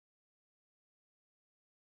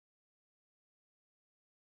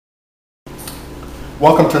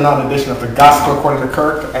Welcome to another edition of the Gospel According to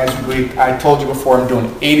Kirk. As I told you before, I'm doing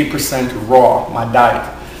 80% raw, my diet.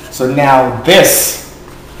 So now this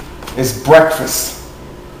is breakfast.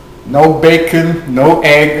 No bacon, no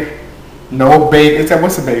egg, no bacon.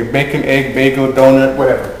 What's the bacon? Bacon, egg, bagel, donut,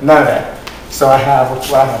 whatever. None of that. So I have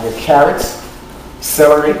what I have here: carrots,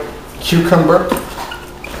 celery, cucumber,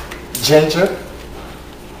 ginger.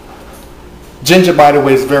 Ginger, by the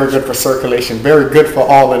way, is very good for circulation, very good for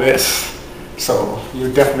all of this. So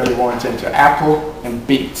you definitely want ginger. Apple and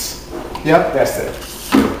beets. Yep, that's it.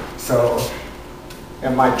 So,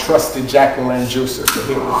 and my trusty Jacqueline juicer. So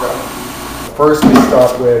here we go. First we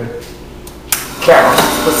start with carrots.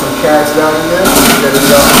 Put some carrots down in there. There we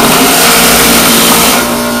go.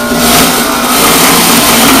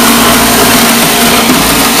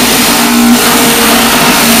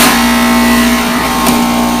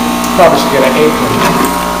 Probably should get an apron.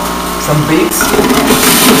 Some beets,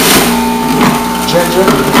 ginger,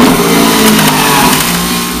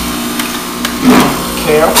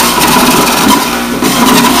 kale,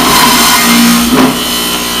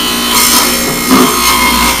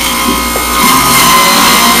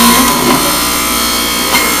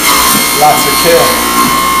 lots of kale.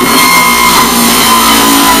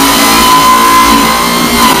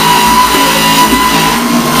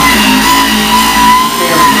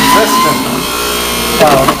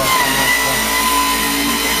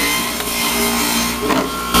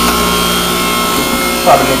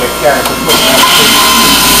 Probably get the carrots and put that.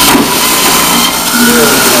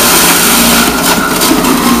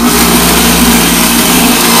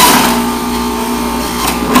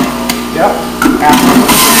 Yep, apple,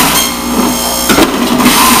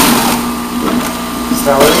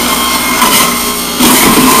 celery,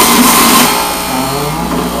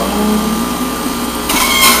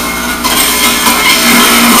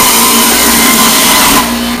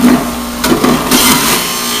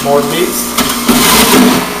 more beets.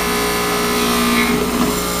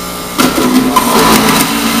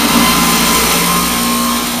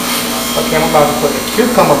 Okay, I'm about to put the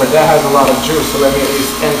cucumber, but that has a lot of juice, so let me at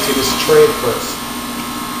least empty this tray first.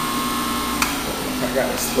 I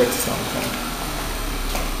gotta switch something.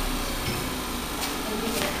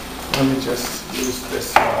 Let me just use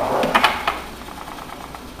this.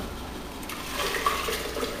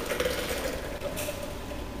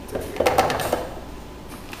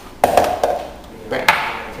 Bam.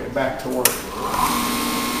 Okay, back to work.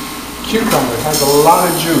 Cucumber has a lot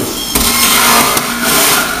of juice.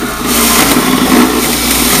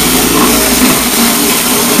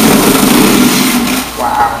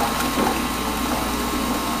 Wow.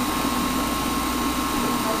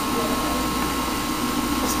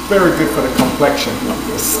 It's very good for the complexion,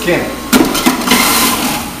 the skin.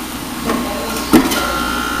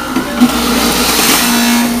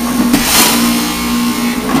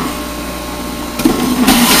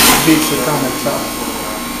 Beets are kind of tough.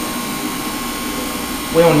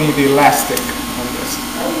 We don't need the elastic on this.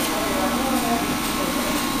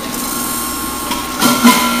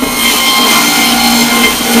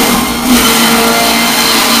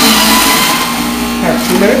 Have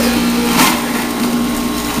 2 minutes.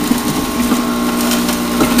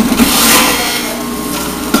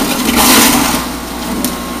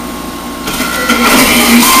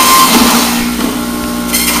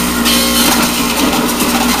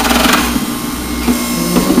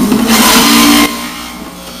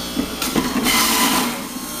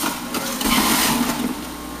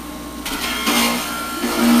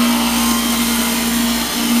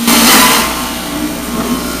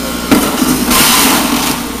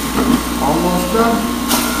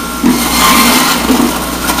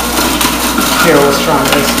 Carol's trying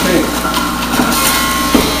to escape.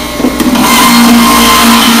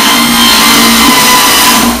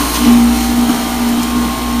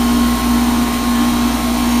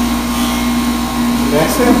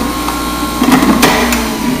 That's it.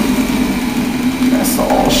 That's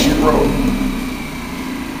all she wrote.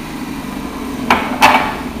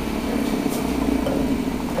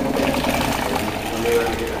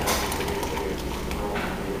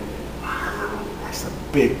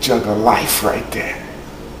 Big jug of life right there.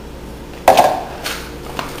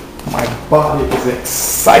 My body is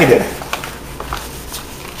excited.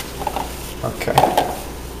 Okay.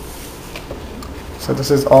 So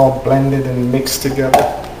this is all blended and mixed together.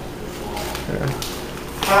 Yeah.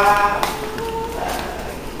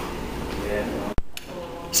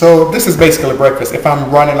 So this is basically breakfast. If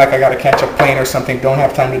I'm running like I gotta catch a plane or something, don't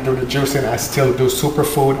have time to do the juicing, I still do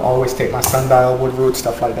superfood. Always take my sundial, wood root,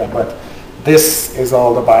 stuff like that. But this is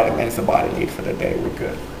all the vitamins the body needs for the day. We're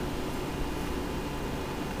good.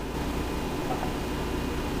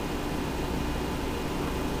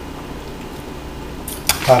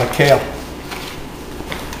 Pot of kale.